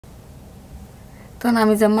তখন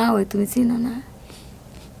আমি যে মা ওই তুমি চিনো না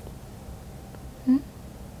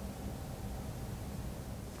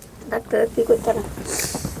ডাক্তার কি করতে না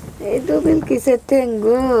এই তো বিলকিসের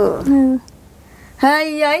ঠেঙ্গু হ্যাঁ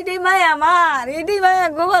এইটাই মায় আমার এইটাই মায়া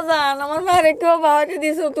গো বাজান আমার মায়ের একটু বাড়ি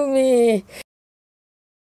দিছো তুমি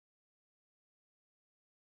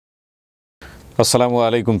আসসালামু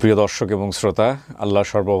আলাইকুম প্রিয় দর্শক এবং শ্রোতা আল্লাহ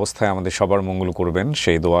সর্বাবস্থায় আমাদের সবার মঙ্গল করবেন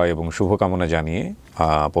সেই দোয়া এবং শুভকামনা জানিয়ে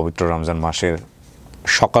পবিত্র রমজান মাসের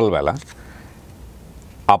সকালবেলা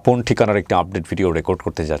আপন ঠিকানার একটি আপডেট ভিডিও রেকর্ড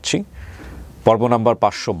করতে যাচ্ছি পর্ব নাম্বার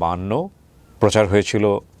 552 প্রচার হয়েছিল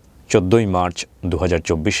 14ই মার্চ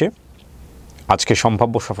 2024-এ আজকে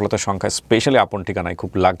সম্ভাব্য সফলতার সংখ্যা স্পেশালি আপন ঠিকানায়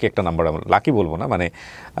খুব লাকি একটা নাম্বার লাকি বলবো না মানে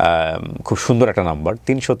খুব সুন্দর একটা নাম্বার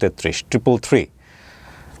 333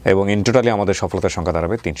 এবং ইন টোটালি আমাদের সফলতার সংখ্যা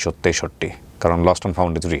দাঁড়াবে 363 কারণ লস্ট অ্যান্ড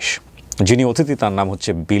ফাউন্ড 30 যিনি অতিথি তার নাম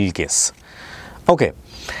হচ্ছে বিলকিস ওকে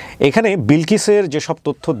এখানে বিলকিসের যেসব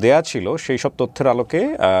তথ্য দেয়া ছিল সেই সব তথ্যের আলোকে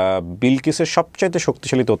বিলকিসের সবচাইতে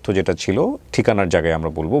শক্তিশালী তথ্য যেটা ছিল ঠিকানার জায়গায়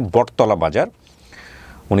আমরা বলবো বটতলা বাজার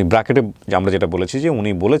উনি ব্র্যাকেটে আমরা যেটা বলেছি যে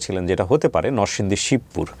উনি বলেছিলেন যেটা হতে পারে নরসিংদী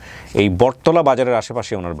শিবপুর এই বটতলা বাজারের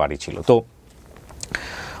আশেপাশে ওনার বাড়ি ছিল তো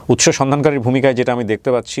উৎস সন্ধানকারীর ভূমিকায় যেটা আমি দেখতে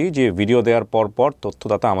পাচ্ছি যে ভিডিও দেওয়ার পর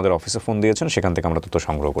তথ্যদাতা আমাদের অফিসে ফোন দিয়েছেন সেখান থেকে আমরা তথ্য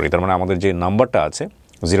সংগ্রহ করি তার মানে আমাদের যে নাম্বারটা আছে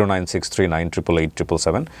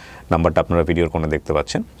 09639888777 নাম্বারটা আপনারা ভিডিওর কোণে দেখতে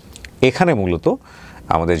পাচ্ছেন এখানে মূলত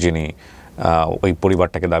আমাদের যিনি ওই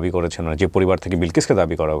পরিবারটাকে দাবি করেছেন যে পরিবার থেকে বিলকিসকে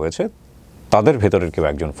দাবি করা হয়েছে তাদের ভেতরের কেউ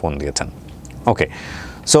একজন ফোন দিয়েছেন ওকে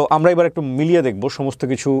সো আমরা এবার একটু মিলিয়ে দেখব সমস্ত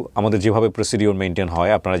কিছু আমাদের যেভাবে প্রসিডিওর মেনটেন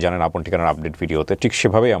হয় আপনারা জানেন আপন ঠিকানার আপডেট ভিডিওতে ঠিক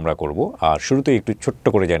সেভাবেই আমরা করব আর শুরুতেই একটু ছোট্ট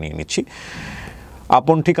করে জানিয়ে নিচ্ছি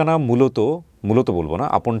আপন ঠিকানা মূলত বলবো না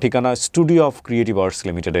আপন ঠিকানা স্টুডিও অফ ক্রিয়েটিভ আর্টস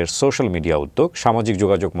লিমিটেডের সোশ্যাল মিডিয়া উদ্যোগ সামাজিক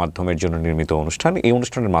যোগাযোগ মাধ্যমের জন্য নির্মিত অনুষ্ঠান এই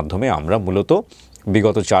অনুষ্ঠানের মাধ্যমে আমরা মূলত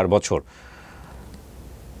বিগত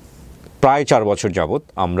প্রায় 4 বছর যাবৎ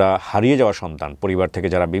আমরা হারিয়ে যাওয়া সন্তান পরিবার থেকে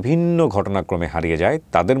যারা বিভিন্ন ঘটনাক্রমে হারিয়ে যায়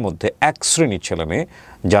তাদের মধ্যে এক শ্রেণীর ছেলেমেয়ে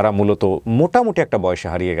যারা মূলত মোটামুটি একটা বয়সে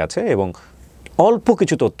হারিয়ে গেছে এবং অল্প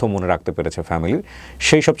কিছু তথ্য মনে রাখতে পেরেছে ফ্যামিলির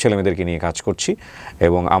সেই সব ছেলেমেয়েদেরকে নিয়ে কাজ করছি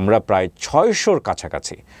এবং আমরা প্রায় 600-র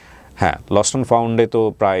কাছাকাছি হ্যাঁ লস্ট অ্যান্ড ফাউন্ডে তো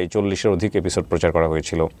প্রায় 40-এর অধিক এপিসোড প্রচার করা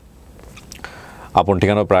হয়েছিল আপন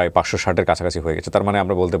ঠিকানাও প্রায় 560-এর কাছাকাছি হয়ে গেছে তার মানে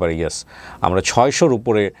আমরা বলতে পারি ইয়েস আমরা 600-র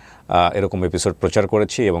উপরে এরকম এপিসোড প্রচার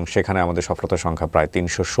করেছি এবং সেখানে আমাদের সফলতার সংখ্যা প্রায়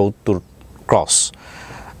 370 ক্রস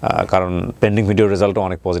কারণ পেন্ডিং ভিডিও রেজাল্টও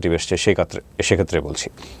অনেক পজিটিভ এসছে সেক্ষেত্রে বলছি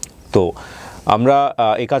তো আমরা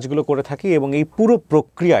এই কাজগুলো করে থাকি এবং এই পুরো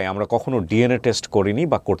প্রক্রিয়ায় আমরা কখনো ডিএনএ টেস্ট করিনি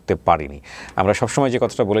বা করতে পারিনি আমরা সবসময় যে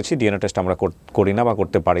কথাটা বলেছি ডিএনএ টেস্ট আমরা করি না বা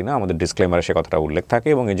করতে পারি না আমাদের ডিসক্লেমারে সে কথাটা উল্লেখ থাকে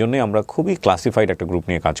এবং এই জন্যই আমরা খুবই ক্লাসিফাইড একটা গ্রুপ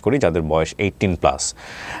নিয়ে কাজ করি যাদের বয়স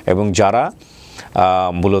 18+ এবং যারা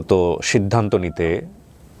মূলত সিদ্ধান্ত নিতে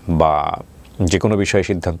বা যে কোনো বিষয়ে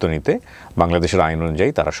সিদ্ধান্ত নিতে বাংলাদেশের আইন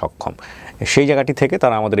অনুযায়ী তারা সক্ষম সেই জায়গাটি থেকে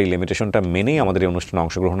তারা আমাদের এই লিমিটেশনটা মেনেই আমাদের এই অনুষ্ঠানে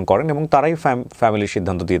অংশগ্রহণ করেন এবং তারাই ফ্যামিলির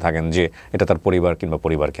সিদ্ধান্ত দিয়ে থাকেন যে এটা তার পরিবার কিংবা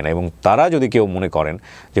পরিবার কিনা এবং তারা যদি কেউ মনে করেন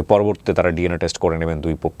যে পরবর্তীতে তারা ডিএনএ টেস্ট করে নেবেন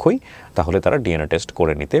দুই পক্ষই তাহলে তারা ডিএনএ টেস্ট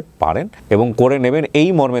করে নিতে পারেন এবং করে নেবেন এই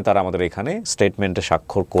মর্মে তারা আমাদের এখানে স্টেটমেন্টে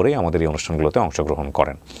স্বাক্ষর করে আমাদের এই অনুষ্ঠানগুলোতে অংশগ্রহণ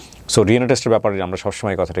করেন সো ডিএনএ টেস্টের ব্যাপারে আমরা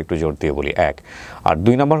সবসময় কথাটা একটু জোর দিয়ে বলি এক আর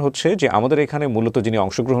 2 নম্বর হচ্ছে যে আমাদের এখানে মূলত যিনি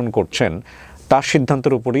অংশগ্রহণ করছেন তার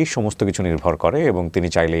সিদ্ধান্তের উপরেই সমস্ত কিছু নির্ভর করে এবং তিনি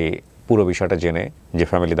চাইলে পুরো বিষয়টা জেনে যে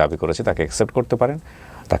ফ্যামিলি দাবি করেছে তাকে অ্যাকসেপ্ট করতে পারেন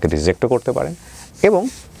তাকে রিজেক্টও করতে পারেন এবং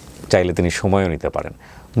চাইলে তিনি সময়ও নিতে পারেন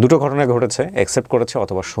দুটো ঘটনা ঘটেছে অ্যাকসেপ্ট করেছে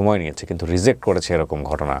অথবা সময় নিয়েছে কিন্তু রিজেক্ট করেছে এরকম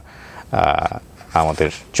ঘটনা আমাদের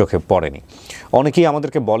চোখে পড়েনি অনেকেই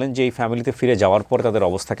আমাদেরকে বলেন যে এই ফ্যামিলিতে ফিরে যাওয়ার পরে তাদের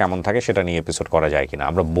অবস্থা কেমন থাকে সেটা নিয়ে এপিসোড করা যায় কিনা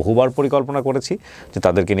আমরা বহুবার পরিকল্পনা করেছি যে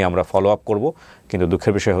তাদেরকে নিয়ে আমরা ফলো আপ করবো কিন্তু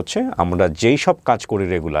দুঃখের বিষয় হচ্ছে আমরা যেই সব কাজ করি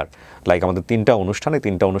রেগুলার লাইক আমাদের 3টা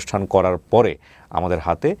অনুষ্ঠান করার পরে আমাদের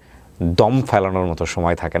হাতে দম ফেলানোর মতো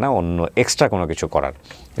সময় থাকে না অন্য এক্সট্রা কোনো কিছু করার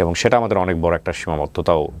এবং সেটা আমাদের অনেক বড় একটা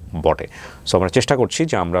সীমাবদ্ধতাও বটে সো আমরা চেষ্টা করছি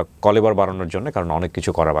যে আমরা কলেবার বাড়ানোর জন্য কারণ অনেক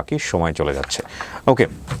কিছু করা বাকি সময় চলে যাচ্ছে ওকে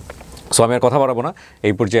সো আমি আর কথা বাড়াবো না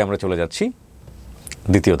এই পর্যায়ে আমরা চলে যাচ্ছি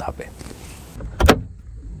দ্বিতীয় ধাপে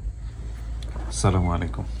আসসালামু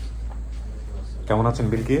আলাইকুম কেমন আছেন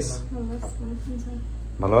বিলকিস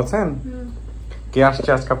ভালো আছেন কে আসছে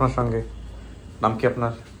আজকে আপনার সঙ্গে নাম কি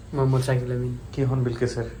আপনার মোহাম্মদ শাকিল আমিন কি হন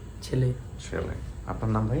বিলকিসের ছেলে আপনার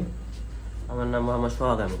নাম ভাই আমার নাম মোহাম্মদ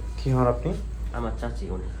সোহাগ আমিন কি হন আপনি আমার চাচি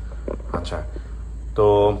উনি আচ্ছা তো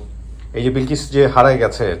এই যে বিলকিস যে হারায়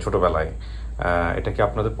গেছে ছোটবেলায় এটা কি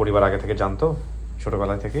আপনাদের পরিবার আগে থেকে জানতো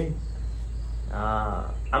ছোটবেলায় থেকেই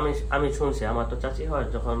আমি শুনছি আমার তো চাচি হয়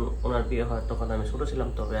যখন ওনার বিয়ে হয় তখন আমি ছোট ছিলাম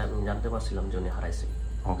তবে আমি জানতে পারছিলাম যে উনি হারাইছে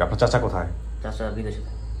ওকে আপনার চাচা কোথায় চাচা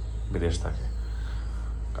বিদেশ থাকে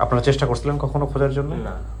তো আপনারা চেষ্টা করছিলেন কখনো খোঁজার জন্য?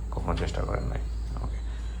 না, কখনো চেষ্টা করেন নাই। ওকে,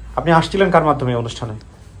 আপনি আসছিলেন কার মাধ্যমে অনুষ্ঠানে?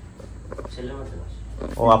 ছেলের মাধ্যমে।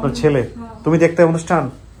 ও আপনার ছেলে, তুমি দেখতে অনুষ্ঠান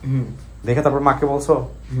দেখে তারপর মাকে বলছো?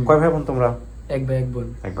 কয় ভাই বোন তোমরা? এক ভাই এক বোন।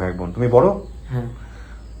 এক ভাই এক বোন। তুমি বড়? হ্যাঁ।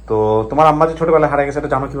 তো তোমার আম্মা যে ছোটবেলায় হারিয়ে গেছে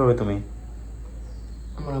এটা জানো কিভাবে তুমি?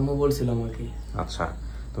 আমার আম্মু বলছিল আমাকে। আচ্ছা,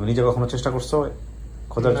 তুমি নিজে কখনো চেষ্টা করছো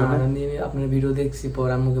খোঁজার জন্য? আমি আপনার ভিডিও দেখছি, পর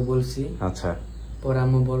আম্মুকে বলছি। আচ্ছা, পর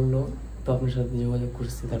আম্মু বললো, তো আপনার সাথে যোগাযোগ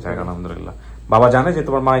করছি। আলহামদুলিল্লাহ। বাবা জানে যে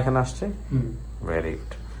তোমার মা এখানে আসছে? Very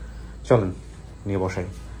good. চলেন নিয়ে বসাই,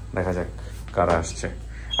 দেখা যাক কারা আসছে।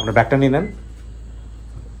 আপনার ব্যাগটা নিয়ে নেন,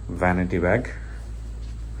 ভ্যানিটি ব্যাগ।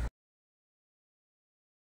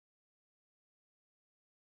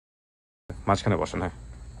 মাঝখানে বসেন। হ্যাঁ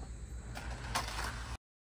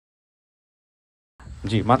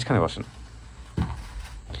জি, মাঝখানে বসেন।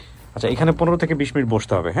 আচ্ছা, এখানে 15 থেকে 20 মিনিট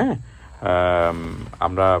বসতে হবে। হ্যাঁ,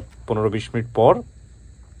 আমরা 15-20 মিনিট পর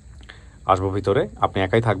আসবো ভিতরে, আপনি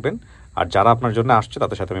একাই থাকবেন। আর যারা আপনার জন্য আসছে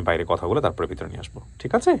তাদের সাথে আমি বাইরে কথা বলে তারপরে ভিতরে নিয়ে আসবো,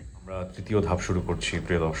 ঠিক আছে? আমরা তৃতীয় ধাপ শুরু করছি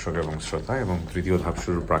প্রিয় দর্শক এবং শ্রোতা, এবং তৃতীয় ধাপ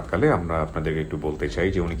শুরুর প্রাক্কালে আমরা আপনাদেরকে একটু বলতে চাই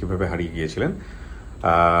যে উনি কীভাবে হারিয়ে গিয়েছিলেন।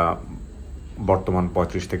 বর্তমান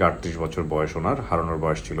 35 থেকে 38 বছর বয়স ওনার, হারানোর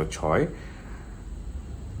বয়স ছিল 6।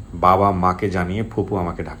 বাবা মাকে জানিয়ে ফুপু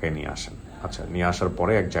আমাকে ঢাকায় নিয়ে আসেন। আচ্ছা, নিয়ে আসার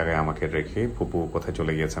পরে এক জায়গায় আমাকে রেখে ফুপু কোথায়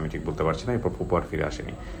চলে গিয়েছে আমি ঠিক বলতে পারছি না। এরপর ফুপু আর ফিরে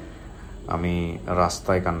আসেনি। আমি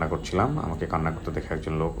রাস্তায় কান্না করছিলাম, আমাকে কান্না করতে দেখে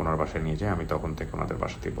একজন লোক ওনার বাসায় নিয়ে যায়। আমি তখন থেকে ওনাদের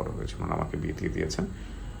বাসাতেই বড় হয়েছি। ওনারা আমাকে বিয়ে দিয়ে দিয়েছেন,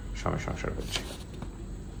 স্বামী সংসার করছি।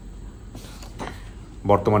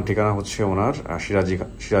 বর্তমান ঠিকানা হচ্ছে ওনার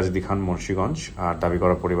সিরাজদি খান, মুন্সিগঞ্জ। আর দাবি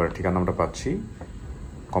করা পরিবারের ঠিকানা আমরা পাচ্ছি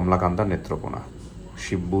কমলাকান্দা, নেত্রকোনা,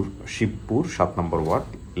 শিবপুর 7 নম্বর ওয়ার্ড,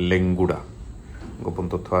 লেঙ্গুড়া। গোপন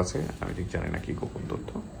তথ্য আছে, আমি ঠিক জানি না কি গোপন তথ্য।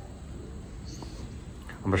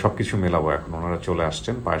 আমরা সবকিছু মেলাবো এখন। ওনারা চলে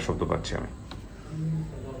আসছেন, পায়ের শব্দ পাচ্ছি আমি।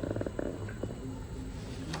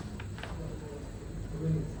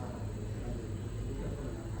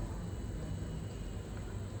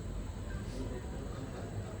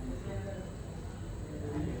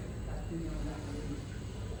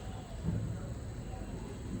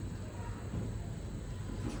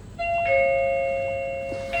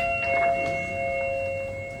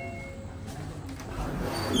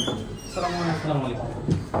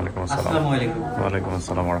 ওয়ালাইকুম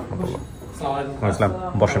আসসালাম ওয়া রাহমাতুল্লাহ। আসসালাম,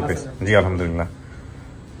 বসেন প্লিজ। জি আলহামদুলিল্লাহ।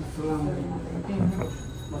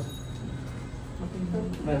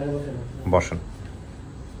 বসেন।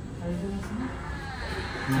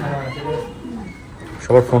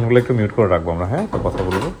 সবার ফোনগুলো একটু মিউট করে রাখবো আমরা। হ্যাঁ, তো কথা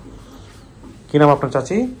বলবো। কি নাম আপনার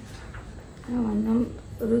চাচি? আমার নাম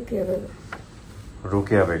রুকিয়া বেগম।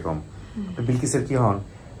 রুকিয়া বেগম। বিলকিসের কি হন?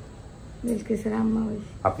 বিলকিসের আম্মা।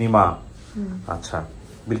 আপনি মা? আচ্ছা,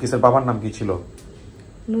 বিলকিসের বাবার নাম কি ছিল?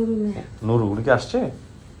 নুরু। নুরু। উনি কি আসছে?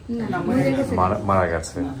 মারা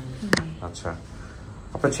গেছে। আচ্ছা,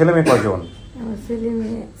 আপনার ছেলে মেয়ে কয়জন? আমার ছেলে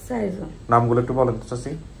মেয়ে 4 জন। নামগুলো একটু বলেন তো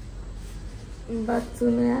চাচি। বাচ্চু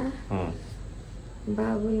মিয়া,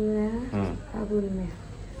 বাবুল মিয়া, আবুল মিয়া।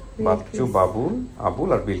 বাচ্চু, বাবুল, আবুল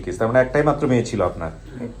আর বিলকিস। তার মানে একটাই মাত্র মেয়ে ছিল আপনার?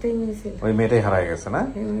 একটাই মেয়ে ছিল। ওই মেয়েটাই হারায় গেছে না?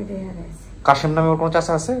 মেয়েটাই হারাইছে। কাশেম নামে ওর কোনো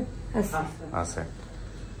চাচা আছে? আছে।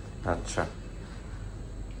 আচ্ছা,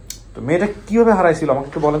 তো মেয়েটা কিভাবে হারাইছিল আমাকে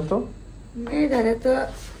একটু বলেন তো। মেয়েটারে তো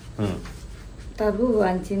তার বউ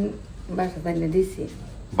আনছেন, বাসাতে এনে দিছি।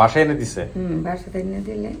 বাসায় এনে দিছে? বাসাতে এনে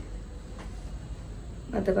দিলে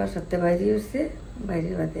বাদে বাসাতে বাইরে উঠছে, বাইরে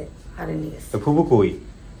বাদে হারে নিয়ে গেছে। ফুবু কই?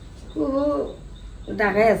 ফুবু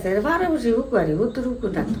ঢাকায় আছে, ভাড়া বসে হুকু আরে হুতুর হুকু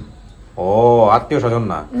ডাকতো। ও, আত্মীয় স্বজন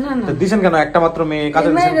না? দিছেন কেন? একটা মাত্র মেয়ে, কাজে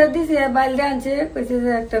দিছে। বাইরে আনছে, কইছে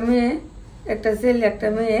যে একটা মেয়ে, একটা ছেলে, একটা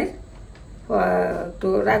মেয়ের একটু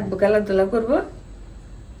রাখবো, খেলাধুলা করবো,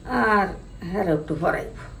 আর হ্যাঁ একটু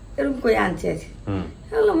পড়াইবো, এরকম কই আনছে আর কি।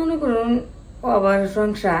 এগুলো মনে করুন আবার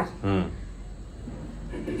সংসার,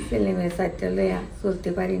 ছেলে মেয়ে 4টা লইয়া চলতে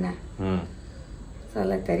পারি না,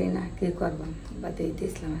 চালাতে পারি না, কি করবাম, বাদে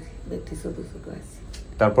দিয়েছিলাম আর কি। ব্যক্তি ছোট ছোট আছে।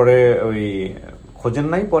 তারপরে ওই খোঁজেন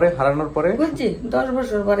নাই পরে, হারানোর পরে? খুঁজছি 10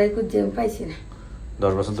 বছর পরে, খুঁজছি, আমি পাইছি না।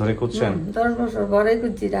 10 বছর ধরে খুঁজছেন? 10 বছর পরে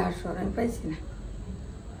খুঁজছি, রাহার আমি পাইছি না।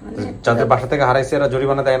 যাদের বাসা থেকে হারাইছে এরা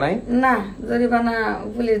জরিমানা দেয় নাই? না, জরিমানা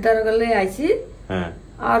পুলিশ দারোগা লই আইছি।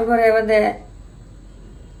 আর পরে বাদে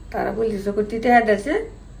তারা পুলিশ কর্তৃত্ব দিয়েছে।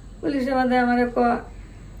 পুলিশের বাদে আমার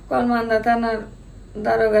কলমান্দা থানার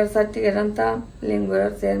দারোগার সার্টিফিকেট আনতাম,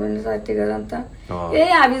 লিঙ্গুরার চেয়ারম্যানের সার্টিফিকেট আনতাম। এই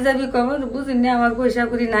আবি যাবি খবর বুঝিনি, আমার পয়সা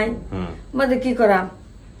করি নাই, বাদে কি করাম,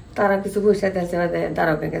 তারা কিছু পয়সা দিয়েছে, বাদে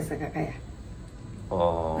দারোগা গেছে কাকায়া।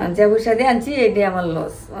 যে পয়সা দিয়ে আনছি এইটাই আমার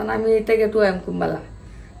লস, মানে আমি এই থেকে টু আইম কুম্বালা,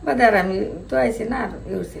 বাদে আর আমি তো আইছি না। আর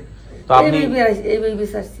এই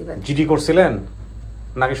বিচারছি। জিডি করছিলেন?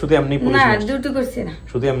 নাকি শুধু এমনি পুলিশ না নিয়ে আসছে? ডিউটি করছি না,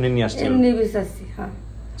 শুধু এমনি নিয়ে আসছে। এমনি বিচারছি। হ্যাঁ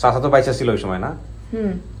চাচা তো বাইচা ছিল ওই সময় না?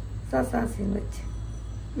 চাচা আছি বাচ্চা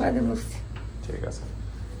বাদে বসছি। ঠিক আছে,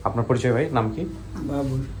 আপনার পরিচয় ভাই, নাম কি?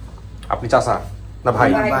 বাবুল। আপনি চাচা না ভাই?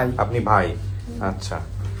 ভাই। আপনি ভাই, আচ্ছা।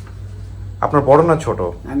 আপনার বড় না ছোট?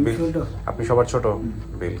 আমি ছোট। আপনি সবার ছোট?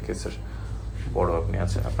 বিলকিসের বড় আপনি।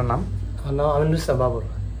 আচ্ছা, আপনার নাম? আমার নাম আমিনুল ইসলাম বাবুল।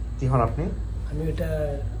 কি হন আপনি? আমি এটা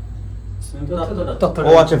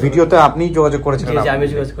ও আচ্ছা, ভিডিওতে আপনি যোগাযোগ করেছিলেন? জি, আমি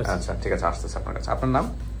যোগাযোগ করেছি। আচ্ছা ঠিক আছে, আসতেছে আপনার কাছে। আপনার নাম?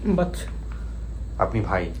 বাচ্চা। আপনি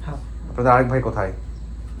ভাই? হ্যাঁ। আপনাদের আরেক ভাই কোথায়?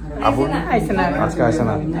 আবুল আইছে না। আজকে আসে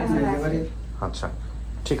না? আচ্ছা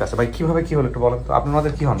ঠিক আছে ভাই, কিভাবে কি হলো একটু বলেন তো,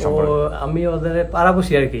 আপনাদের কি হন ও সম্পর্কে? আমি ওদের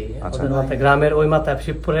পাড়াবসি আর কি, আচ্ছা। ওদের মাথায় গ্রামের ওই মাথায়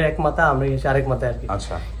শিবপুরের এক মাথা, আমরা গেছি আরেক মাথায় আর কি।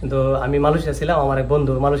 আচ্ছা। কিন্তু আমি মালয়েশিয়া ছিলাম, আমার এক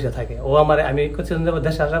বন্ধু মালয়েশিয়া থাকে, ও আমার আমি কিছুদিন যাবত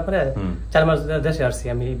দেশে আসার পরে 4 মাস দেশে আসছি,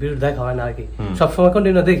 আমি ভিডিও দেখা হয় না আর কি, সবসময়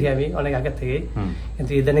কন্টিনিউ দেখি আমি অনেক আগের থেকেই,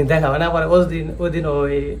 কিন্তু ইদানিং দেখা হয় না। আবার ওই দিন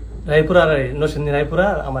ওই রায়পুরার নরসিংদী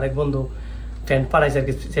রায়পুরার আমার এক বন্ধু ফ্রেন্ড পাঠাইছে আর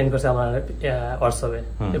কি, সেন্ড করছে আমার হোয়াটসঅ্যাপে,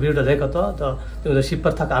 ভিডিওটা দেখো তো তুমি তো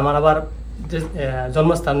শিবপুর থাকো। আমার আবার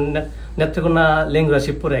জন্মস্থান নেত্রকোনা লেঙ্গুরা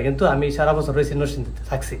শিবপুরে, কিন্তু আমি সারা বছর রয়েছি নরসিংদীতে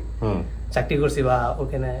থাকছি, চাকরি করছি বা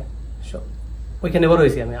ওইখানে বড়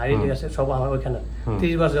হয়েছি আমি, আইডি আছে সব আমার ওইখানে,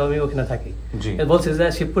 30 বছর আমি ওইখানে থাকি। বলছি যে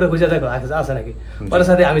শিবপুরে খুঁজে দেখো আছে নাকি, পরে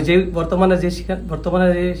সাথে আমি যে বর্তমানে যে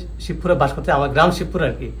শিবপুরে বাস করতে, আমার গ্রাম শিবপুর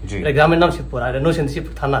আর কি, এটা গ্রামের নাম শিবপুর, আর নরসিংদী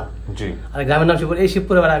শিবপুর থানা, আর গ্রামের নাম শিবপুর। এই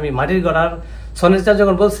শিবপুরে আমি মাটির গড়ার সনেচার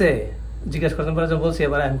যখন বলছে, জিজ্ঞেস করতেন পরে বলছি,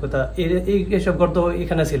 এবার আমি কোথা এইসব গর্ত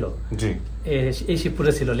এখানে ছিল, এই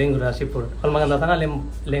শিবপুরে ছিল, লেঙ্গুরা শিবপুর, কলমাকান্দা থানা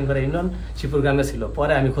লেঙ্গুরা ইউনিয়ন শিবপুর গ্রামে ছিল।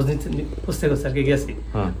 পরে আমি খুঁজতে আর কি গেছি,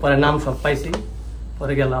 পরে নাম সব পাইছি,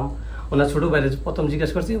 পরে গেলাম ওনার ছোট ভাইরে প্রথম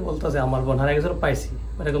জিজ্ঞেস করছি, বলতেছে আমার বোন হারিয়ে গেছিল, পাইছি,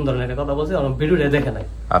 এরকম ধরনের একটা কথা বলছে, ওনার ভিডিওটা দেখে নাই।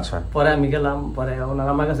 আচ্ছা। পরে আমি গেলাম, পরে ওনার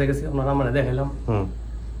আমার কাছে গেছি, ওনার আমার দেখাইলাম,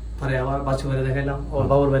 পরে আবার বাচ্চু বাইরে দেখাইলাম, ওর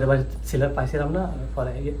বাবুর বাইরে ছিল, পাইছিলাম না।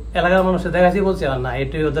 পরে এলাকার মানুষের দেখাইছি, বলছে না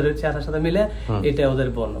এটাই ওদের চেহারার সাথে মিলে, এটা ওদের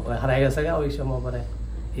বোন, হারাই গেছে ওই সময়। পরে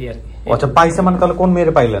এই আর কি। আচ্ছা, পাইছে মানে তাহলে কোন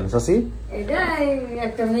মেয়ের পাইলেন চাচি? এটা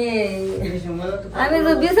একটা মেয়ে, আমি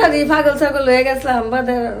তো বিচারি পাগল ছাগল হয়ে গেছিলাম,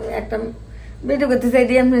 বাদে একটা ভিডিও করতে চাই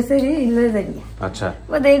দিয়ে এমনি সেরি লয়ে যাই। আচ্ছা,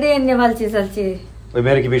 বাদে এটা এমনি ভালছি চালছি। ওই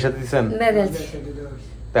মেয়ের কি বিয়ে শাদী দিছেন? বেড়ালছি।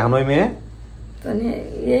 এখন ওই মেয়ে,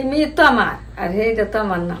 এই মেয়ে তো আমার, আর এইটা তো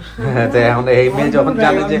আমার না। এখন এই মেয়ে যখন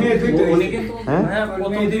জানে যে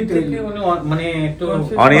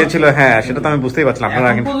অনিয়ে ছিল, হ্যাঁ সেটা তো আমি বুঝতেই পারছিলাম,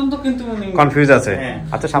 আপনারা কনফিউজ আছে।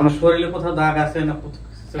 আচ্ছা, সামনে শরীরে কোথাও দাগ আছে না?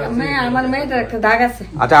 আমার মেয়েটার একটা দাগ আছে।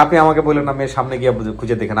 আচ্ছা, আপনি আমাকে বললেন না মেয়ের সামনে গিয়ে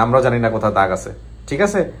খুঁজে দেখেন, আমরাও জানি না কোথাও দাগ আছে, ঠিক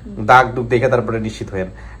আছে? দাগ দুগ দেখে তারপরে নিশ্চিত হয়েন।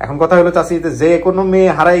 এখন কথা হলো চাচি, যে কোনো মেয়ে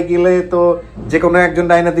হারাই গেলে তো যে কোনো একজন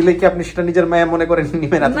ডাইনা দিলে কি আপনি সেটা নিজের মায়া মনে করে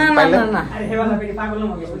নিবেন?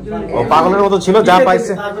 ও পাগলের মতো ছিল, যা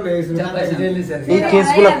পাইছে। এই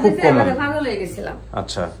কেসগুলো খুব কমন। পাগল হয়ে গেছিলাম।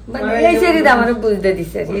 আচ্ছা, এই সেরিটা আমারে বুঝতে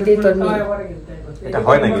দিছে, এটাই তোর মেয়ে। এটা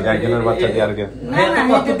হয় নাকি যে একজনের বাচ্চা দিয়ে আর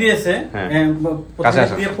কত দিয়েছে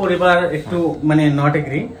পরিবার একটু মানে নট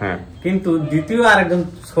এগ্রি, কিন্তু দ্বিতীয় আরেকজন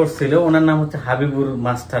সোর্স ছিল, ওনার নাম হচ্ছে হাবিবুর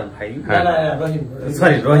মাস্টার ভাই,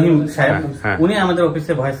 সরি রহিম সাহেব, উনি আমাদের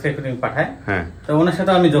অফিসে ভয়েস রেকর্ডিং পাঠায়, তো ওনার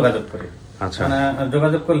সাথে আমি যোগাযোগ করি।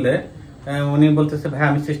 যোগাযোগ করলে উনি বলতেছে ভাই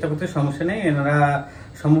আমি চেষ্টা করতে, সমস্যা নেই। এনারা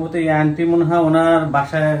সম্ভবত এই আন্টি মনে হয় ওনার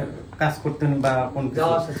বাসায় কাজ করতেন বা কোন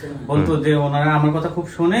বলতো, যে ওনারা আমার কথা খুব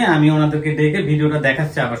শুনে, আমি ওনাদেরকে ডেকে ভিডিওটা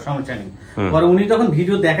দেখাচ্ছি, আবার সমস্যা নেই। পরে উনি যখন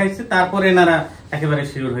ভিডিও দেখাইছে, তারপরে এনারা একেবারে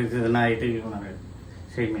শিওর হয়েছে যে না এটাই ওনার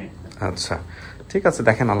সেই মেয়ে। আচ্ছা ঠিক আছে,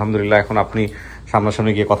 দেখেন আলহামদুলিল্লাহ এখন আপনি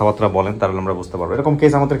সামনাসামনি গিয়ে কথাবার্তা বলেন, তাহলে আমরা বুঝতে পারবো। এরকম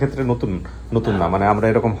কেস আমাদের ক্ষেত্রে নতুন না, মানে আমরা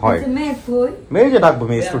এরকম হয় মেয়ে যে ডাকবো,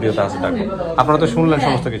 মেয়ে স্টুডিওতে আছে ডাকবো, আপনারা তো শুনলেন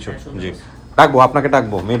সমস্ত কিছু। জি ডাকবো, আপনাকে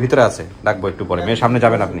ডাকবো, মেয়ে ভিতরে আছে, ডাকবো একটু পরে। মেয়ের সামনে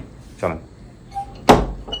যাবেন আপনি, চলেন।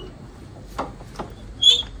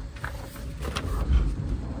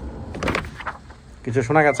 কিছু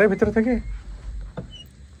শোনা গেছে ভিতরে থেকে?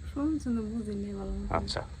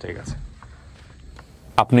 আচ্ছা ঠিক আছে,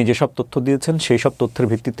 আপনি যেসব তথ্য দিয়েছেন সেই সব তথ্যের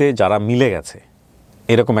ভিত্তিতে যারা মিলে গেছে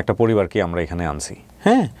এরকম একটা পরিবারকে আমরা এখানে আনছি।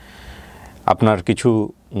 হ্যাঁ, আপনার কিছু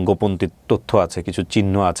গোপন তথ্য আছে, কিছু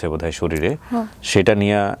চিহ্ন আছে বোধহয় শরীরে, সেটা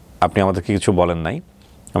নিয়ে আপনি আমাদেরকে কিছু বলেন নাই।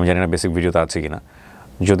 আমি জানি না বেসিক ভিডিওতে আছে কিনা,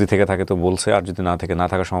 যদি থেকে থাকে তো বলছে, আর যদি না থেকে, না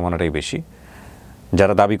থাকার সম্ভাবনাটাই বেশি।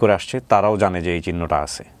 যারা দাবি করে আসছে তারাও জানে যে এই চিহ্নটা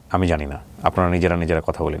আছে, আমি জানি না, আপনারা নিজেরা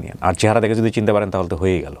কথা বলে নিন। আর চেহারা দেখে যদি চিনতে পারেন তাহলে তো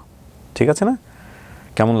হয়েই গেল, ঠিক আছে না?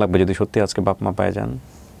 কেমন লাগবে যদি সত্যি আজকে বাপ মা পায়ে যান?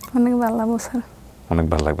 অনেক ভালো লাগবে স্যার। অনেক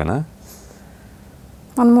ভালো লাগবে না?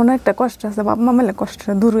 আমার মনে একটা কষ্ট আছে, বাপ মা মেলে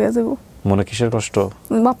কষ্টটা দূর হয়ে যাবো। মনে কিসের কষ্ট?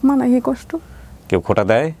 বাপ মা নাই কষ্ট। কেউ খোটা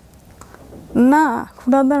দেয় না?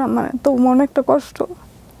 খোটা দেয় মানে তো মনে একটা কষ্ট।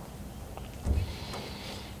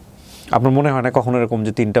 আপনার মনে হয় না কখনো এরকম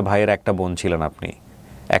যে 3টা ভাইয়ের একটা বোন ছিলেন আপনি,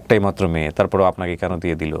 একটাই মাত্র মেয়ে, তারপরেও আপনাকে কেন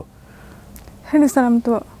দিয়ে দিল? হ্যাঁ স্যার, আমি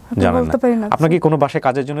তো বলতে পারি না। আপনাকে কোনো বাসায়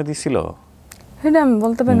কাজের জন্য দিছিল? হ্যাঁ আমি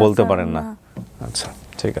বলতে পারি না। বলতে পারেন না? আচ্ছা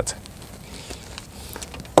ঠিক আছে।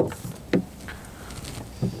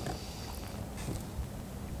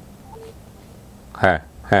 হ্যাঁ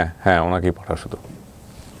হ্যাঁ হ্যাঁ, ওনাকেই পড়া শুধু।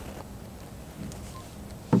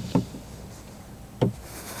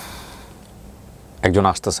 একজন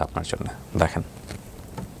আসতেছে আপনার জন্য, দেখেন।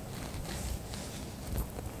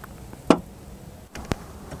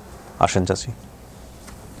 আসেন চাচি,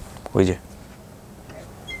 ওই যে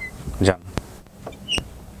যান,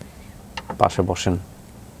 পাশে বসেন।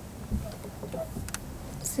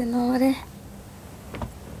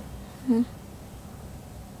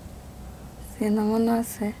 মনে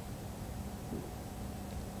আছে?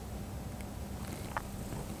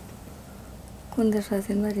 কোন দেশ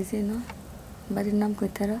আছেন বাড়ি? চেনো? বাড়ির নাম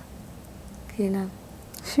কইতারা? কি নাম?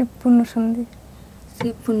 শিবপূর্ণ সন্ধি।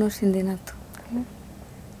 শিবপূর্ণ সিন্ধি না তো,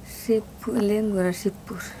 শিবপুর লেঙ্গুরা,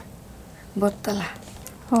 শিবপুর বটতলা।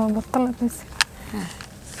 ও বটতলা পেয়েছি। হ্যাঁ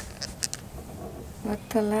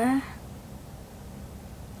বটতলা।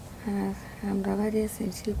 হ্যাঁ আমরা বাড়ি আছি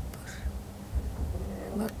শিবপুর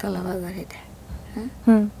বটতলা বাজার। এটা হ্যাঁ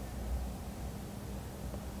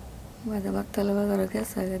বটতলা বাজারও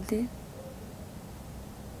গেছে আগের দিন।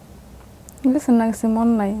 গেছেন না গেছে মন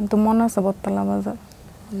নাই, তো মনে আছে বটতলা বাজার।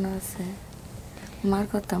 মনে আছে, মার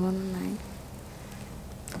কথা মনে নাই।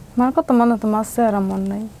 মার কথা মনে তো, মার চেহারা মন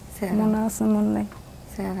নাই। মনে আছে মন নাই,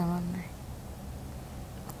 চেহারা মন নাই।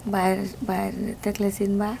 বাইরে বাইরে দেখলে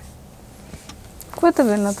চিনবা? কইতে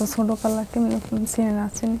পারি না তো, ছোট কালা কেমনি চিনি না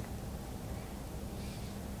চিনি।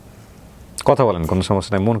 কথা বলেন, কোনো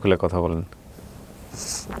সমস্যা নাই, মন খুলে কথা বলেন।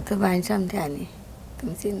 তো বাইরের সামনে আনি,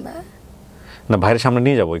 তুমি চিনবা না? ভাইয়ের সামনে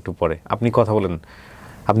নিয়ে যাবো একটু পরে, আপনি কথা বলেন।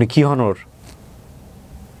 আপনি কি হন ওর?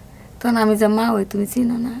 তখন আমি যে মা ওই, তুমি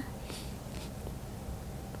চিনো না?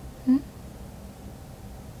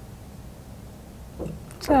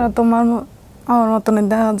 চেহারা তোমার আমার মতনই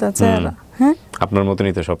দেখা যায় চেহারা। হ্যাঁ আপনার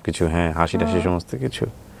মতনই তো সবকিছু। হ্যাঁ, হাসি টাসি সমস্ত কিছু।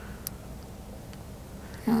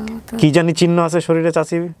 কি জানি চিহ্ন আছে শরীরে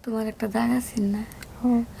চাচি? তোমার একটা দাগ আছে না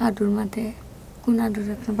আডুর মাঝে? কোন আডুর?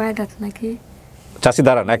 একটা বাইডাত নাকি? চাচি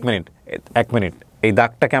দাঁড়ান, 1 মিনিট 1 মিনিট। এই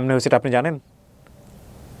দাগটা কেমনে হয়েছে আপনি জানেন?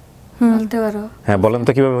 বলতে পারো? হ্যাঁ বলেন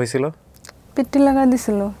তো, কিভাবে হয়েছিল? পিট্টি লাগাই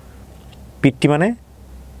দিছিল। পিট্টি মানে?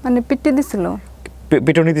 মানে পিট্টি দিছিল,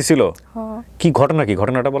 পিটুনি দিছিল। কি ঘটনা, কি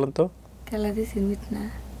ঘটনাটা বলেন তো? খেলা দিছিল না?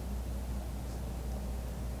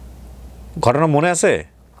 ঘটনা মনে আছে?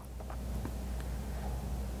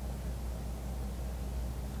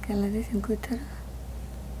 খেলা দিয়েছেন কইতারা?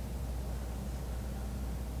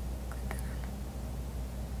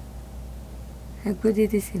 একবার দিয়ে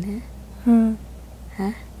দিয়েছেন?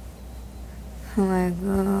 হ্যাঁ মায়া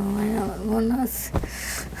গো মায়া, আমার মনে আছে।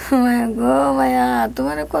 মায়া গো মায়া,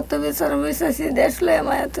 তোমার কত বছর বিশ্বাসী দেখলে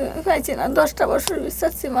মায়া, তুমি পাইছি না। 10টা বছর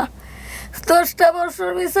বিশ্বাসছি মা, 10টা বছর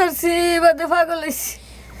বিশ্বাসছি, বাদে পাগল হয়েছি।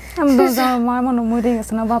 মা মনে মরে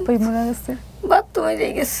গেছে না? বাপই মরে গেছে। বাপ তো মরে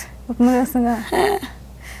গেছে। মরে গেছে গা? হ্যাঁ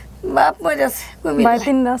বাপ মরে আছে। ভাই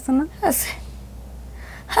 3টা আছে না? আছে।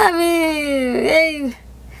 আমি এই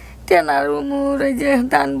টেনার উমুর, এই যে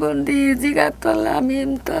ধানবন্দি, জিগাতলা,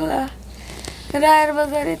 মিমতলা, রায়ের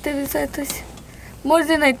বাজারিতে বিচাইতেছি।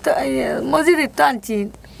 মসজিদ নাই তো, মসজিদে তো আনছি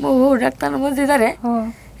বহু ডাক্তার মসজিদারে,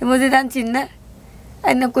 মসজিদ আনছিন না?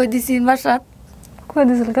 আইনা কই দিছিন বাসাত? কই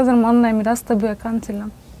দিছিল কাজের মন নাই, আমি রাস্তা বয়ে কানছিলাম।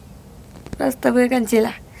 রাস্তা বয়ে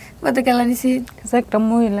কানছিলা? বাদে কেলা নিছিন? একটা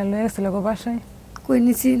মহিলা লয়ে গেছিল গো বাসায়। কই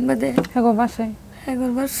নিছিন বাদে? হ্যাঁ গো বাসায়। হ্যাঁ গো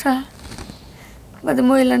বাসা। বাদে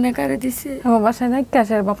মহিলা নে কারে দিছে? হ্যাঁ গো বাসায় নাই,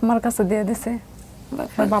 ক্যাশে বাপ মার কাছে দিয়ে দিছে।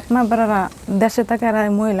 বাপ মা বেড়ারা দেশে থাকে, আর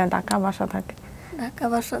মহিলা ঢাকা বাসা থাকে। ঢাকা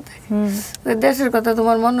বাসা থাকে। দেশের কথা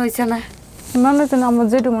তোমার মনে হয়েছে না? মনে হচ্ছে না, আমার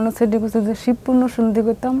যেটু মনে হচ্ছে এটি যে শিবপূর্ণ সন্ধি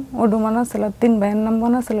করতাম, ওডু মনে ছিল, 3 ভাইয়ের নাম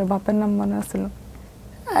মনে ছিল, বাপের নাম মনে ছিল।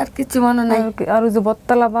 আর কিছু মনে নাই? আর ওই যে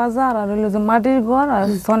বটতলা বাজার, আর হইলো যে মাটির ঘর, আর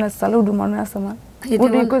সনের চাল, ওডু মনে আছে আমার।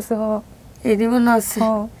 ওডি কইছে হ, এডি মনে আছে।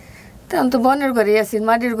 তখন তো বনের ঘরেই আছি,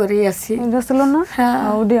 মাটির ঘরেই আছি। এটা ছিল না? হ্যাঁ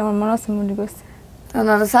ওডি আমার মনে আছে, মুডি কইছে। তখন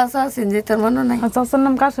আর চাচা আছেন যে, তোর মনে নাই? চাচার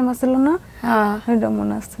নাম কাশিম ছিল না? হ্যাঁ এটা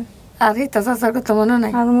মনে আছে। আর হিতা চাচার কথা মনে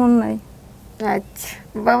নাই? আর মনে নাই। আচ্ছা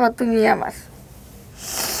বাবা, তুমি আমার,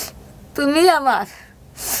 তুমি আমার,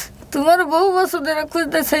 তোমার বহু বছর ধরে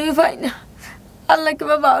খুঁজতেছে, আমি পাই না। আল্লাহ কি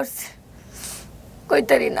বাবা আসছে,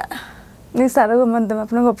 কইতারি না। নিসারের মাধ্যমে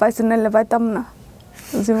আপনাকে পাইছে, নাইলে পাইতাম না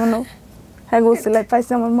জীবনেও। হ্যাঁ গোসিলাই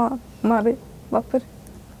পাইছে আমার মারে বাপের।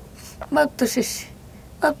 বাপ তো শেষ,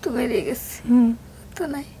 বাপ তো বেরিয়ে গেছে, তো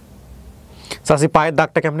নাই। চাচি পায়ের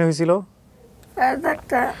দাগটা কেমনে হয়েছিল?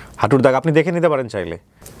 ডাক্তার হাঁটুর দাগ আপনি দেখে নিতে পারেন চাইলে।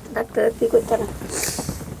 ডাক্তার কি করতে না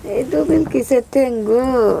এই তো বিলকিসের ঠেঙ্গু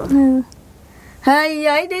হ্যাঁ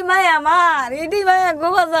এইডি মাই আমার এইডি মায়া গো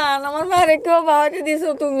বাজান আমার মায়ের কেউ বাহারে দিছো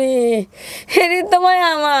তুমি এরি তো মায়া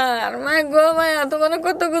আমার মায় গো মায়া তোমার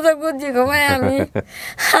কত কথা করছি গো মায়া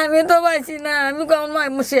আমি তো পাইছি না আমি কম মায়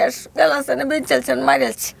শেষ গেলাছে না বেচালছেন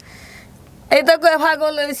মারিয়াছি এই তো কয়ে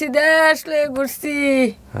পাগল হয়েছি দেশ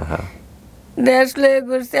লয়ে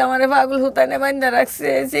ঘুরছি আমার পাগল হুতানে বান্ধা রাখছে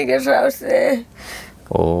চিকিৎসা হচ্ছে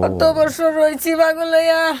কত বছর রয়েছি পাগল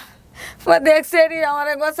হইয়া দেখছে আমার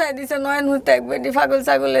গছাই দিছে নয়ন হুতে এক বেটি পাগল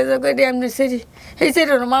ছাগল এমনি সেরি এই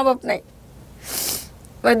সেরির মা বাপ নাই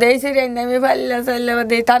এই সেরি আমি ফাইলা চাইলে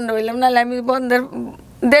এই ঠান্ডা হইলাম নাহলে আমি বন্ধের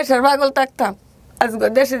দেশের পাগল থাকতাম আজকে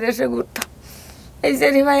দেশে দেশে ঘুরতাম এই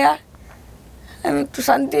সেরি ভাইয়া আমি একটু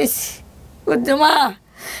শান্তি হয়েছি বুঝছো মা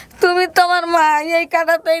তুমি তোমার মা এই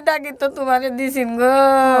কাটাতেই ডাকি তো তোমারে দিছিন গো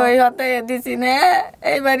এই হতাই দিছিন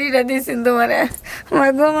এই বাড়িটা দিছিন তোমারে মা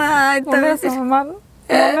গো মা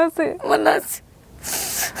মনে আছে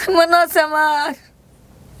মনে আছে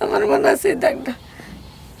আমার মনে আছে ডাকটা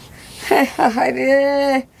রে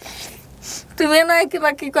তুমি নয়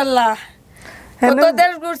কিবা কি করলা কত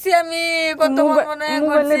দেশ ঘুরছি আমি কত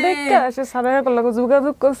মোবাইলে দেখতে আসে সারা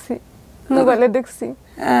যোগাযোগ করছি মোবাইলে দেখছি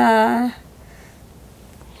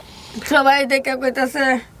সবাই দেখে কইতাছে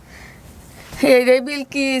এই রে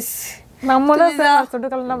বিলকিস নাম মনে আছে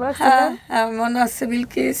ছোটকাল নাম রাখছে মনে আছে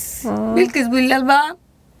বিলকিস বিলকিস বুঝলাল বা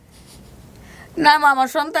নাম আমার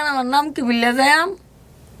সন্তান আমার নাম কি ভুলে যায়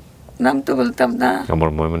নাম তো বলতাম না আমার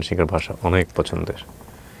ময়মনসিংহের ভাষা অনেক পছন্দের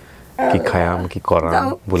কি খায়াম কি করাম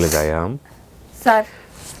ভুলে যায়াম স্যার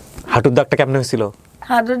হাঁটুর দাগটা কেমনে হয়েছিল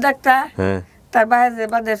হাঁটুর দাগটা হ্যাঁ তার বাইরে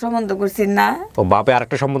বাদে সম্বন্ধ করছিস না ও বাপে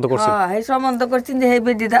আরেকটা সম্বন্ধ করছে এই সম্বন্ধ করছিস যে এই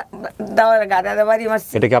বেডি দাওয়ার গাড়া বাড়ি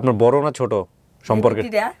মারছি এটা কি আপনার বড় না ছোট সম্পর্কে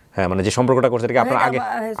হ্যাঁ মানে যে সম্পর্কটা করছে এটা কি আপনার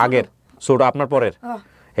আগের ছোট আপনার পরের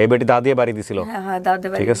এই বেটি দা দিয়ে বাড়ি দিছিল হ্যাঁ দা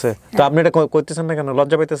দিয়ে ঠিক আছে তো আপনি এটা কইতেছেন না কেন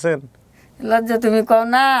লজ্জা পাইতেছেন লজ্জা তুমি কও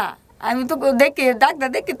না আমি তো দেখি ডাক্তার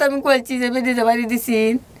দেখি তো আমি কইছি যে বেডি বাড়ি দিছি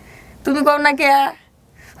তুমি কও না কে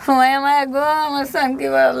মায়া মায়া গো আমার সান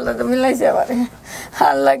কিবা আল্লাহ তো মিলাইছে আবারে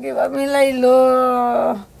আল্লাহ কিবা মিলাইলো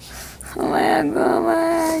মায়া গো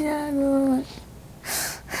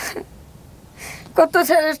কত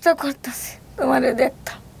চেষ্টা করতেছি তোমারে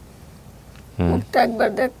দেখতাম মুখটা একবার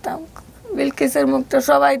দেখতাম বিলকিসের মুখটা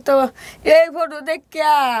সবাই তো এই ফটো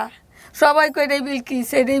দেখিয়া সবাই কই রে বিলকিস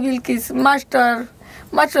এই রে বিলকিস মাস্টার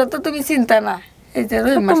মাস্টার তো তুমি চিন্তা না এই যে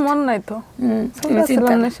রই মাস্টার মন নাই তো তুমি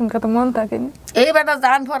চিন্তা না শুনকা তো মন থাকেনি এই বেটা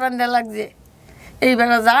জান ফরান্ডে লাগছে এই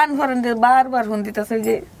বেটা জান ফরান্ডে বারবার হুন দিতেছে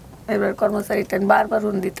যে এবার কর্মচারীটা বারবার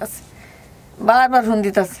হুন দিতেছে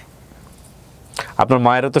আপনার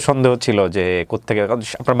মায়েরও তো সন্দেহ ছিল যে কোত্থেকে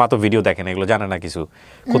আপনার মা তো ভিডিও দেখেন এগুলো জানে না কিছু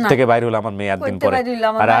কোত্থেকে বাইরে হলো আমার মেয়ে একদিন পরে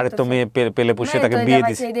আর তো মেয়ে পেলে পুষে তাকে বিয়ে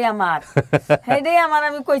দিছে এইটাই আমার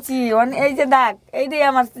আমি কইছি এই যে দাগ এইটাই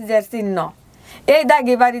আমার যে চিহ্ন এই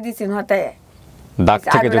দাগে বাড়ি দিছি হঠাৎ দাগ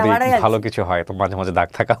থেকে যদি ভালো কিছু হয় তো মাঝে মাঝে দাগ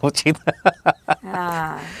থাকা উচিত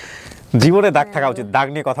জীবনে দাগ থাকা উচিত দাগ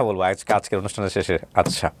নিয়ে কথা বলবো আজকের অনুষ্ঠানের শেষে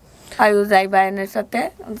আচ্ছা আয়ু যাই বাইনের সাথে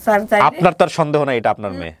আপনার তার সন্দেহ নাই এটা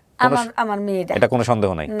আপনার মেয়ে আমার মেয়েটা এটা কোনো সন্দেহ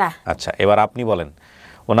নাই আচ্ছা এবার আপনি বলেন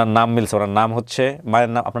ওনার নাম মিলছে ওনার নাম হচ্ছে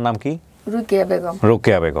মায়ের নাম আপনার নাম কি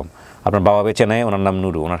রুকিয়া বেগম আপনার বাবা বেঁচে নেয় ওনার নাম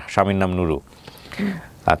নুরু ওনার স্বামীর নাম নুরু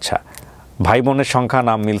আচ্ছা ভাই বোনের সংখ্যা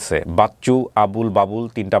নাম মিলছে বাচ্চু আবুল বাবুল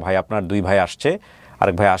তিনটা ভাই আপনার দুই ভাই আসছে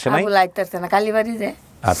আরেক ভাই আসে নাই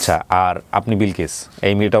আচ্ছা আর আপনি বিলকিস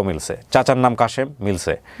এই মেয়েটাও মিলছে চাচার নাম কাশেম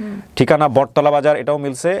মিলছে ঠিকানা বটতলা বাজার এটাও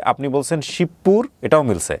মিলছে আপনি বলছেন শিবপুর এটাও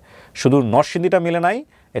মিলছে শুধু নরসিংদীটা মিলে নাই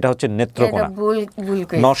এটা হচ্ছে নেত্রকোনা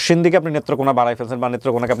নরসিংদীকে আপনি নেত্রকোনা বানাই ফেলছেন বা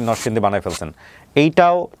নেত্রকোনাকে আপনি নরসিংদী বানাই ফেলছেন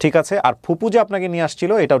এইটাও ঠিক আছে আর ফুপু যে আপনাকে নিয়ে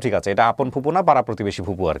আসছিল এটাও ঠিক আছে এটা আপন ফুপু না পাড়া প্রতিবেশী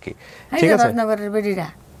ফুপু আর কি ঠিক আছে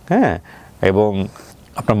হ্যাঁ এবং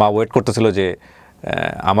আপনার মা ওয়েট করতেছিল যে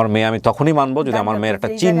আমার মেয়ে আমি তখনই মানবো যদি আমার মেয়ের একটা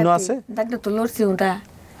চিহ্ন আছে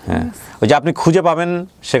হ্যাঁ ওই যে আপনি খুঁজে পাবেন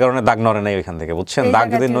সে কারণে দাগ নড়ে নাই ওইখান থেকে বুঝছেন দাগ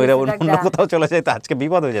যদি নইরা অন্য কোথাও চলে যায় তো আজকে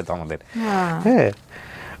বিপদ হয়ে যেত আমাদের হ্যাঁ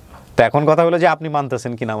তো এখন কথা হলো যে আপনি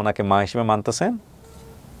মানতেছেন কিনা ওনাকে মা হিসেবে মানতেছেন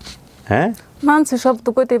হ্যাঁ মানছে সব তো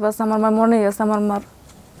কইতেই পারছে আমার মা মনেই আছে আমার মার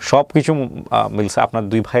সব কিছু মিলছে আপনার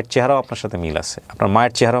দুই ভাইয়ের চেহারাও আপনার সাথে মিল আছে আপনার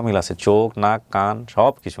মায়ের চেহারাও মিল আছে চোখ নাক কান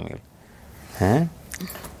সব কিছু মিল হ্যাঁ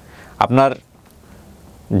আপনার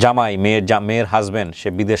জামাই মেয়ের হাজবেন্ড সে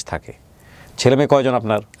বিদেশ থাকে ছেলে মেয়ে কয়জন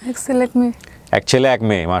আপনার এক ছেলে এক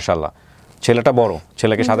মেয়ে মাশাআল্লাহ ছেলেটা বড়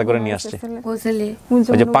ছেলেকে সাথে করে নিয়ে আসছে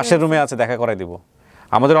ওই যে পাশের রুমে আছে দেখা করাই দিব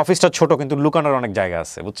আমাদের অফিসটা ছোট, কিন্তু লুকানোর অনেক জায়গা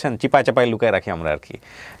আছে, বুঝছেন? চিপায় চাপায় লুকায় রাখি আমরা আর কি।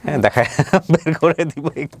 হ্যাঁ, দেখায় বের করে দিব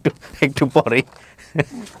একটু পরেই।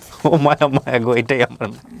 ও মায়া মায়া গো, এটাই আমার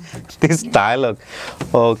দিস ডায়ালগ।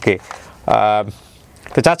 ওকে,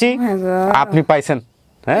 তো চাচি আপনি পাইছেন,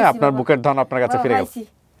 হ্যাঁ, আপনার বুকের ধন আপনার কাছে ফিরে গেল।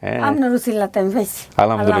 হ্যাঁ, আপনার উসিলাতে আমি পাইছি,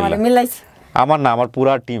 আলহামদুলিল্লাহ। মিলাইছি আমার না, আমার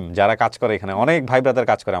পুরা টিম যারা কাজ করে এখানে, অনেক ভাই ব্রাদার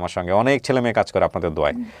কাজ করে আমার সঙ্গে, অনেক ছেলে মেয়ে কাজ করে আপনাদের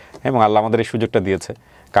দোয়ায়, এবং আল্লাহ আমাদের এই সুযোগটা দিয়েছে।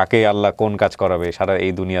 কাকে আল্লাহ কোন কাজ করাবে সারা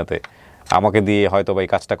এই দুনিয়াতে, আমাকে দিয়ে হয়তো বা এই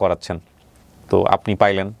কাজটা করাচ্ছেন। তো আপনি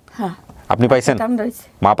পাইলেন, আপনি পাইছেন,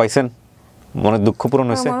 মা পাইছেন, মনে দুঃখ পূরণ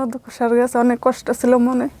হয়েছে? আমার দুঃখ সার গেছে, অনেক কষ্ট ছিল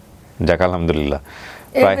মনে। যাক আলহামদুলিল্লাহ।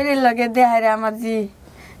 এই লাগে দেহারে আমার জি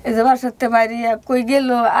এই যে বাসাতে বাইরে কই গেল,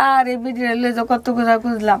 আর এই বিডির লে যে কত কথা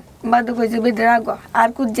খুঁজলাম, বাদে কইছে বিডির আগো আর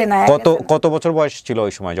খুঁজছে না। কত বছর বয়স ছিল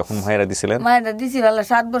ওই সময় যখন মায়েরা দিছিলেন? মায়েরা দিছি বেলা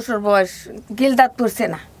 7 বছর বয়স, গিল দাঁত পড়ছে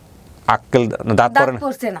না, আক্কেল দাঁত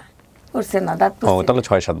পড়ছে না, পড়ছে না দাঁত পড়ছে। ও তাহলে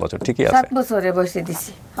 6-7 বছর, ঠিকই আছে। 7 বছরে বসে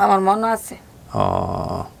দিছি, আমার মনে আছে।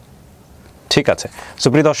 ঠিক আছে।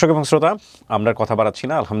 সুপ্রিয় দর্শক এবং শ্রোতা, আমরা কথা বাড়াচ্ছি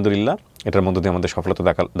না, আলহামদুলিল্লাহ এটার মধ্যে দিয়ে আমাদের সফলতা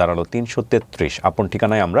দাঁড়ালো 333। আপন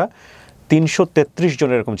ঠিকানায় আমরা 333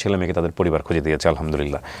 জনের এরকম ছেলে মেয়েকে তাদের পরিবার খুঁজে দিয়েছে,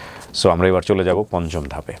 আলহামদুলিল্লাহ। সো আমরা এবার চলে যাব পঞ্চম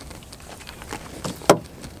ধাপে।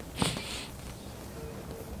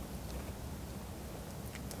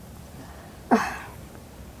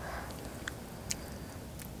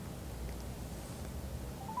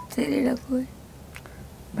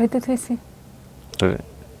 ভাইতে থাইছি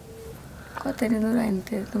কতদিন দূর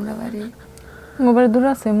আনতে তোমরা বাড়ি? মোবাইল দূর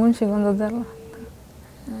আছে, মুন্সিগঞ্জ জেলা।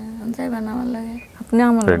 যাইবা না আমার লাগে? আপনি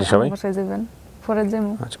আমার বাসায় যাবেন, পরে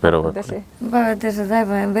যাবো। আচ্ছা, বেরোবো দেশে, বাবার দেশে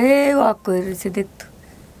যাইবা। বে ওয়াক করেছে দেখতো,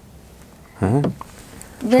 হ্যাঁ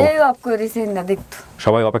বে ওয়াক করেছে না দেখতো।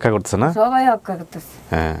 সবাই অপেক্ষা করতেছে না? সবাই অপেক্ষা করতেছে।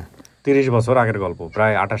 হ্যাঁ, 30 বছর আগের গল্প,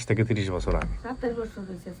 প্রায় 28 থেকে 30 বছর আগে। 27 বছর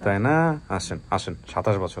হয়েছে, তাই না? আসেন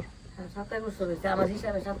 27 বছর। 27 বছর হয়েছে আমার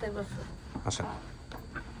হিসাবে, 27 বছর। আসেন।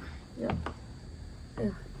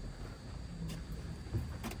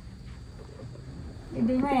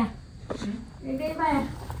 এটাই মায়া, এটাই মায়া,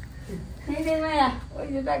 এটাই মায়া, ওই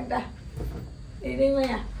যে ডাকটা, এটাই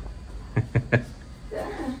মায়া।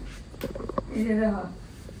 এই যে দেখো,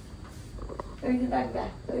 ওই যে ডাকটা,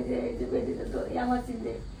 ওই যে বেটিটা তো আমার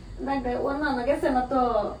চিনতে ডাকটা, ওর নানা গেছে না তো,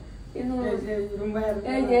 কিন্তু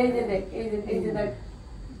এই যে দেখ, এই যে দেখ,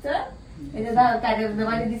 এই যে দাঁড় কাগজ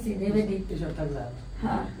বাড়ি দিছি বেটি,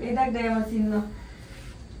 হ্যাঁ এই ডাকটাই আমার চিহ্ন।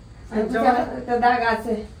 দাগ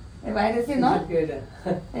আছে বাইরে চিহ্ন,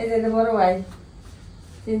 এই যে বড় ভাই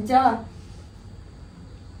চিনছ?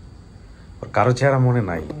 কারো চেহারা মনে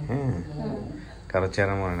নাই, হ্যাঁ কারো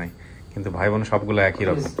চেহারা মনে নাই, কিন্তু ভাই বোন সবগুলো একই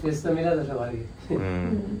রকম।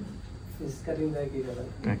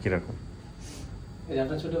 একই রকম।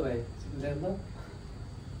 ছোট ভাই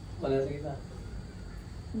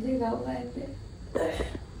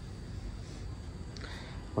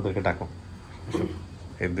ওদেরকে ডাকো,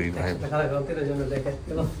 এই দুই ভাই।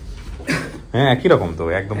 হ্যাঁ একই রকম তো,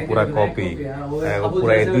 একদম পুরা কপি,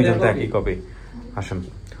 পুরা এই দুইজন তো একই কপি। আসেন,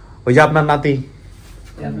 ওই যে আপনার নাতি।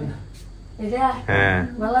 হ্যাঁ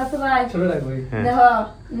ভালো আছো ভাই? দেখো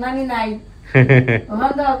নানি নাই,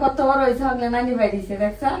 কত বড় হয়েছে, নানি ভাই দিছে,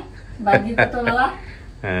 দেখছ বাকি কত বেলা।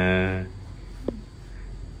 হ্যাঁ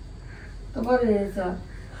তো বড় হয়েছ,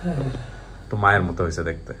 তো মায়ের মতো হয়েছে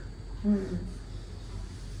দেখতে।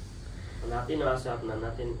 নাতিন আসে, আপনার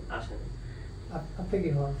নাতিন আসেন।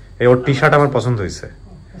 এই ওর টি শার্ট আমার পছন্দ হয়েছে,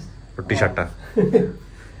 ওর টি শার্টটা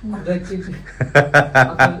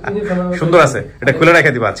সুন্দর আছে, এটা খুলে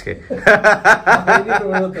রেখে দিব আজকে।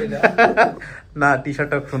 না টি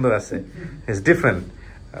শার্টটা সুন্দর আছে, ইটস ডিফারেন্ট।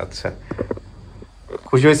 আচ্ছা,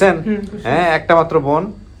 খুশি হয়েছেন? হ্যাঁ, একটা মাত্র বোন।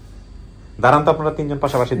 দাঁড়ান তো আপনারা তিনজন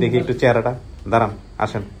পাশাপাশি, দেখি একটু চেহারাটা। দাঁড়ান,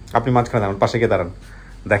 আসেন আপনি মাঝখানে দাঁড়ান, পাশে গিয়ে দাঁড়ান,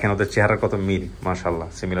 দেখেন ওদের চেহারার কত মিল, মাশাআল্লাহ,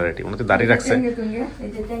 সিমিলারিটি। উনি তো দাড়ি রাখছে,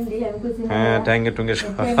 হ্যাঁ ট্যাঙ্গে টুঙ্গে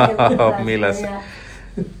সব মিল আছে।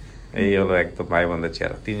 এই হলো একদম ভাই বোনদের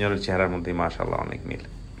চেহারা, তিনজনের চেহারার মধ্যে মাশাআল্লাহ অনেক মিল।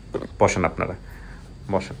 বসেন আপনারা,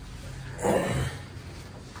 বসেন।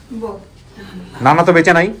 নানা তো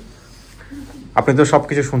বেঁচে নাই, আপনি তো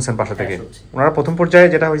সবকিছু শুনছেন পাশা থেকে। ওনারা প্রথম পর্যায়ে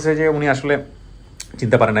যেটা হয়েছে যে উনি আসলে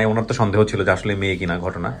চিনতে পারে নাই, ওনার তো সন্দেহ ছিল যে আসলে মেয়ে কিনা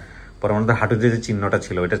ঘটনা। পরে ওনাদের হাঁটুতে যে চিহ্নটা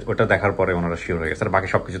ছিল ওটা দেখার পরে ওনারা শিওর হয়ে গেছে, আর বাকি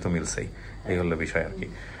সবকিছু তো মিলছেই। এই হলো বিষয় আর কি।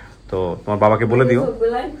 তো তোমার বাবাকে বলে দিও,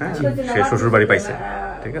 হ্যাঁ সে শ্বশুর বাড়ি পাইছে,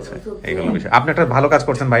 ঠিক আছে? এই হলো বিষয়। আপনি একটা ভালো কাজ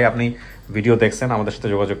করছেন ভাই, আপনি ভিডিও দেখছেন, আমাদের সাথে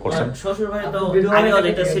যোগাযোগ করছেন। শ্বশুর বাড়ি তো আগেও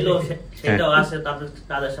যেটা ছিল সেটাও আছে,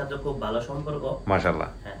 তাদের সাথে খুব ভালো সম্পর্ক, মাশাআল্লাহ।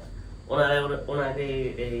 হ্যাঁ ওনাকে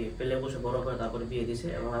এই পেলে বসে বড় করে তারপরে বিয়ে দিয়েছে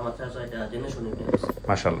এবং আমার চাচা এটা জেনে শুনে বিয়ে দিয়েছে।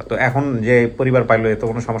 মাশাআল্লাহ। তো এখন যে পরিবার পাইলো এত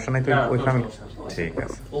কোনো সমস্যা নাই তো ওই ফ্যামিলি? ঠিক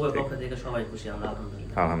আছে, ওই পক্ষ থেকে সবাই খুশি আমরা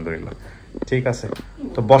আলহামদুলিল্লাহ। আলহামদুলিল্লাহ, ঠিক আছে।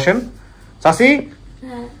 তো বসেন চাচি,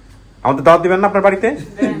 আমাদের দাওয়াত দিবেন না আপনার বাড়িতে?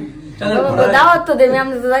 দাওয়াত তো দেবে,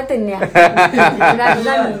 আপনি তো যাইতেন না।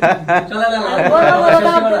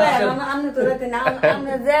 আপনি তো যাইতেন না,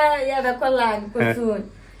 আপনি যে ইয়াটা করলেন করছুন,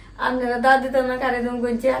 আপনারা দাওয়াত দিতেন না, কারে তুমি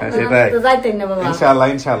করছে, তো যাইতেন না বাবা। ইনশাআল্লাহ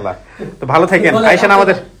ইনশাআল্লাহ। তো ভালো থাকেন, আইসেন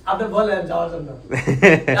আমাদের, আপনি বলেন যাওয়ার জন্য।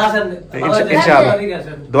 ইনশাআল্লাহ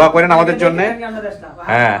দোয়া করেন আমাদের জন্য।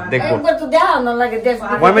 হ্যাঁ দেখবো,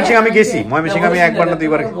 ময়মনসিংহ আমি গেছি, ময়মনসিংহ আমি একবার না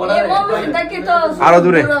দুইবার, আরো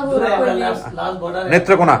দূরে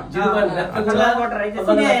নেত্রকোনা।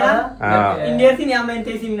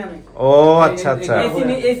 ও আচ্ছা আচ্ছা,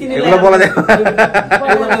 এগুলো বলা যায়।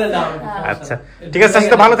 আচ্ছা ঠিক আছে,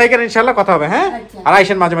 তো ভালো থাকেন, ইনশাআল্লাহ কথা হবে। হ্যাঁ, আর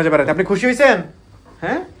আইসেন মাঝে মাঝে বেড়াতে। আপনি খুশি হয়েছেন?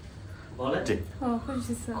 হ্যাঁ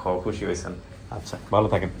খুশি হয়েছেন। আচ্ছা ভালো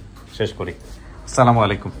থাকেন, শেষ করি। আসসালামু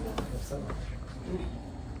আলাইকুম।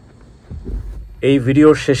 এই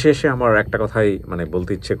ভিডিওর শেষে এসে আমার একটা কথাই মানে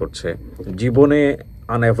বলতে ইচ্ছে করছে, জীবনে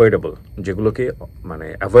আনঅ্যাভয়েডেবল যেগুলোকে মানে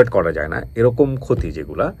অ্যাভয়েড করা যায় না, এরকম ক্ষতি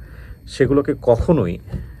যেগুলা, সেগুলোকে কখনোই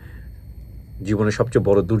জীবনে সবচেয়ে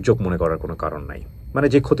বড় দুর্যোগ মনে করার কোনো কারণ নাই। মানে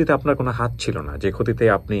যে ক্ষতিতে আপনার কোনো হাত ছিল না, যে ক্ষতিতে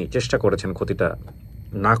আপনি চেষ্টা করেছেন ক্ষতিটা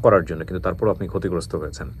না করার জন্য, কিন্তু তারপরও আপনি ক্ষতিগ্রস্ত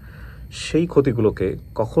হয়েছেন, সেই ক্ষতিগুলোকে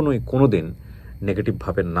কখনোই কোনো দিন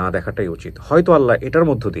নেগেটিভভাবে না দেখাটাই উচিত। হয়তো আল্লাহ এটার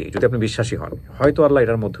মধ্য দিয়ে, যদি আপনি বিশ্বাসী হন, হয়তো আল্লাহ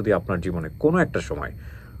এটার মধ্য দিয়ে আপনার জীবনে কোনো একটা সময়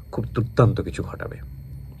খুব দুর্দান্ত কিছু ঘটাবে।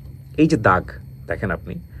 এই যে দাগ দেখেন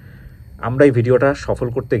আপনি, আমরা এই ভিডিওটা সফল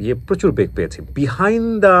করতে গিয়ে প্রচুর বেগ পেয়েছি।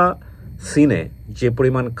 বিহাইন্ড দ্য সিনে যে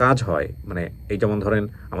পরিমাণ কাজ হয়, মানে এই যেমন ধরেন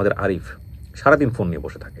আমাদের আরিফ সারাদিন ফোন নিয়ে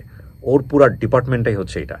বসে থাকে, ওর পুরা ডিপার্টমেন্টটাই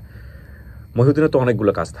হচ্ছে এটা। মহিউদ্দিনের তো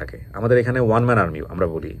অনেকগুলো কাজ থাকে, আমাদের এখানে ওয়ান ম্যান আর্মি আমরা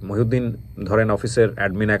বলি। মহিউদ্দিন ধরেন অফিসের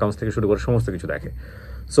অ্যাডমিন অ্যাকাউন্টস থেকে শুরু করে সমস্ত কিছু দেখে,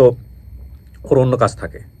 সো ওর অন্য কাজ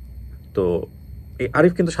থাকে। তো এই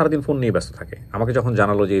আরিফ কিন্তু সারাদিন ফোন নিয়ে ব্যস্ত থাকে। আমাকে যখন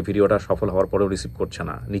জানালো যে এই ভিডিওটা সফল হওয়ার পরেও রিসিভ করছে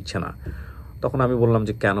না, নিচ্ছে না, তখন আমি বললাম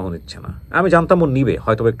যে কেন নিচ্ছে না। আমি জানতাম ও নিবে,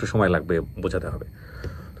 হয়তো একটু সময় লাগবে, বোঝাতে হবে।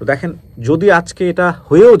 তো দেখেন, যদি আজকে এটা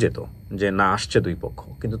হয়েও যেত যে না আসছে দুই পক্ষ,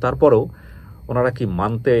 কিন্তু তারপরেও ওনারা কি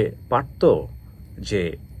মানতে পারতো যে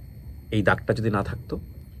এই দাগটা যদি না থাকতো?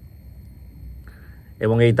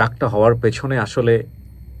 এবং এই দাগটা হওয়ার পেছনে আসলে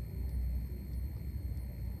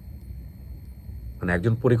মানে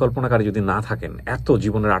একজন পরিকল্পনাকারী যদি না থাকেন, এত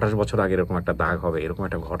জীবনের 28 বছর আগে এরকম একটা দাগ হবে, এরকম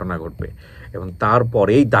একটা ঘটনা ঘটবে, এবং তারপর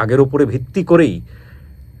এই দাগের উপরে ভিত্তি করেই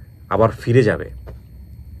আবার ফিরে যাবে।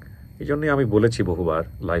 এই জন্যই আমি বলেছি বহুবার,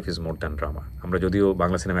 life is more than drama. আমরা যদিও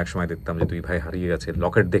বাংলা সিনেমা একসময় দেখতাম যে দুই ভাই হারিয়ে গেছে,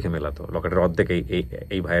 লকেট দেখে মেলাতো, লকেটের অর্ধেক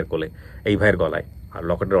এই ভাইয়ের কোলে, এই ভাইয়ের গলায়, আর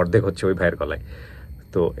লকেটের অর্ধেক হচ্ছে ওই ভাইয়ের গলায়।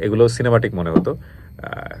 তো এগুলো সিনেমাটিক মনে হতো,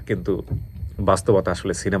 কিন্তু বাস্তবতা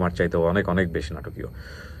আসলে সিনেমার চাইতেও অনেক অনেক বেশি নাটকীয়।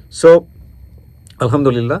 সো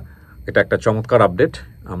আলহামদুলিল্লাহ, এটা একটা চমৎকার আপডেট।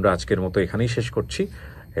 আমরা আজকের মতো এখানেই শেষ করছি,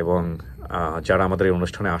 এবং যারা আমাদের এই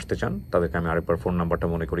অনুষ্ঠানে আসতে চান তাদেরকে আমি আরেকবার ফোন নাম্বারটা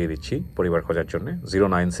মনে করিয়ে দিচ্ছি পরিবার খোঁজার জন্য,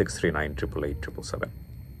 09639888877।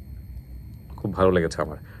 খুব ভালো লেগেছে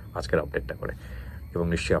আমার আজকের আপডেটটা করে, এবং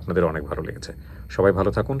নিশ্চয়ই আপনাদের অনেক ভালো লেগেছে। সবাই ভালো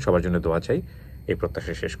থাকুন, সবার জন্য দোয়া চাই, এই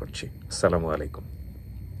প্রত্যাশা শেষ করছি। আসসালামু আলাইকুম।